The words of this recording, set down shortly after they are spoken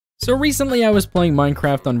So recently I was playing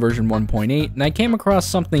Minecraft on version 1.8 and I came across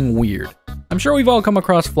something weird. I'm sure we've all come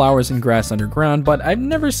across flowers and grass underground, but I've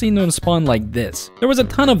never seen them spawn like this. There was a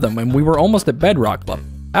ton of them and we were almost at bedrock level.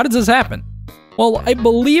 How does this happen? Well, I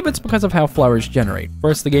believe it's because of how flowers generate.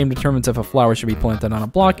 First, the game determines if a flower should be planted on a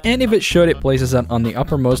block, and if it should, it places it on the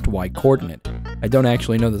uppermost Y coordinate. I don't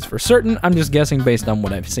actually know this for certain, I'm just guessing based on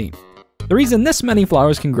what I've seen. The reason this many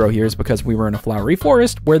flowers can grow here is because we were in a flowery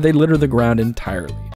forest where they litter the ground entirely.